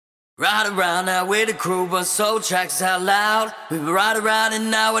Ride around now with the crew, but soul tracks out loud. We been ride around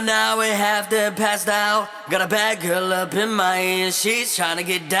an hour now, we half dead passed out. Got a bad girl up in my ear, she's trying to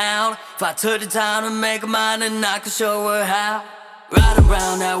get down. If I took the time to make her mine, then I could show her how. Ride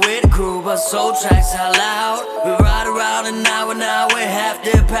around now with the crew, but soul tracks out loud. We ride around an hour now, we half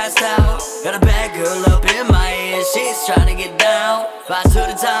dead passed out. Got a bad girl up in my ear, she's trying to get down. If I took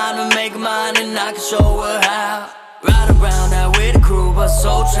the time to make her mine, then I could show her how. Ride around now with the crew, but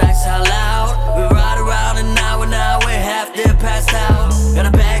soul tracks out loud. We ride around an hour now, we half dead passed out. Got a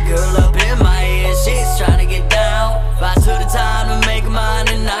bad girl up in my ear, she's trying to get down. If I took the time to make her mine,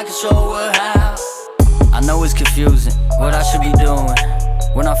 then I could show her how. I know it's confusing, what I should be doing.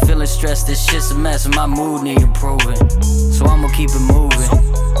 When I'm feeling stressed, this shit's a mess and my mood need improving. So I'ma keep it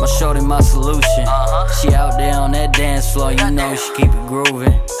moving, my shorty my solution. She out there on that dance floor, you know she keep it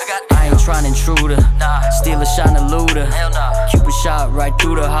grooving. I ain't trying to intrude her, steal a shine to loot her. Cupid shot right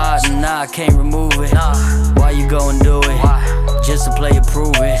through the heart and I can't remove it. Why you go and do it? Just to play it,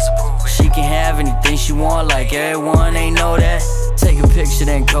 prove it. She can have anything she want like everyone, ain't know that. Take a picture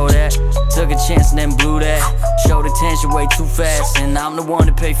then Kodak, took a chance and then blew that. Showed attention way too fast and I'm the one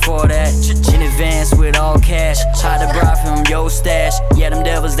to pay for that. In advance with all cash, hide the bride from your stash. Yeah, them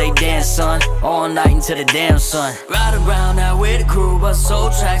devils they dance, son, all night until the damn sun. Ride around now with the crew, but soul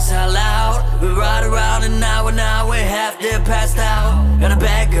tracks out loud. We ride around an hour now, we half dead passed out. Got a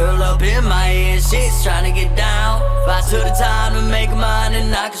bad girl up in my ear, she's trying to get down. If I took the time to make her mine,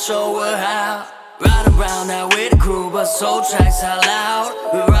 then I could show her how. Ride around now with the crew, but soul tracks out loud.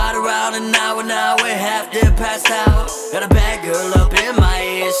 We ride around an hour now, we half dead passed out. Got a bad girl up in my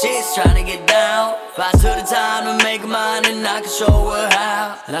ear, she's trying to get down. If I took the time to make her mine, then I could show her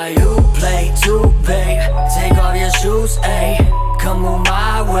how. Now you play too, babe, take off your shoes, ayy. Come on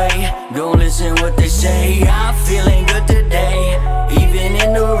my way, don't listen what they say. I'm feeling good today, even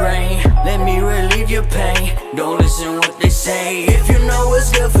in the rain. Let me relieve your pain, don't listen what they say. If you know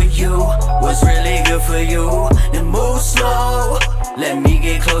what's good for you, what's really good for you, then move slow, let me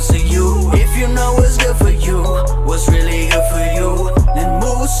get close to you. If you know what's good for you, what's really good for you, then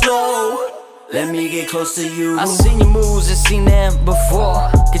move slow, let me get close to you. I seen your moves and seen them before.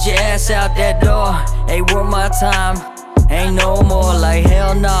 Get your ass out that door, ain't worth my time. Ain't no more like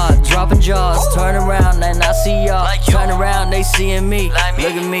hell nah, dropping jaws, turn around and I see y'all. Turn around, they seeing me,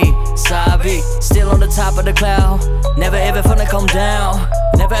 look at me, Sabi, still on the top of the cloud. Never ever finna come down,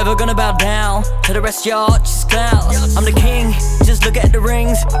 never ever gonna bow down to the rest y'all just clowns. I'm the king, just look at the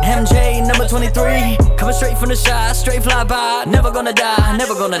rings. MJ number 23, coming straight from the shot, straight fly by. Never gonna die,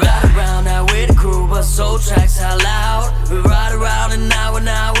 never gonna die. Ride around now with the crew, but soul tracks out loud. We ride around an hour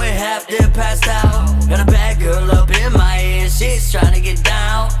now, we half dead passed out. Got a bad girl up in my ear, she's trying to get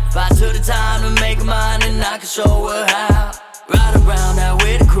down. If I took the time to make her mine, then I could show her how. Ride around now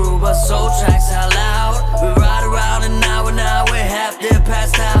with the crew, but soul tracks out loud. We ride around an hour now, we half dead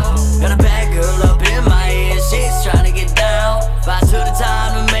passed out. Got a bad girl up in my ear, she's trying to get down. If I took the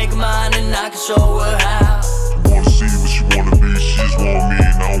time to make her mine, then I could show her how. She wanna see what she wanna be, she just want me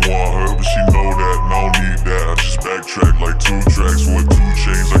and I don't want her, but she know that and I don't need that. I just backtrack like 2 tracks with 2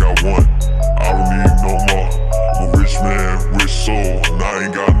 chains, I got 1. I don't need no more. I'm a rich man, rich soul, and I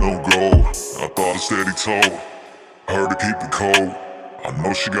ain't got no gold. I thought a steady told, I heard her keep it cold. I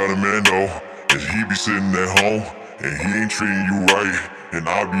know she got a man though, and he be sitting at home, and he ain't treating you right. And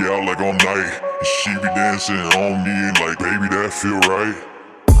I be out like all night, and she be dancing on me and like, baby, that feel right.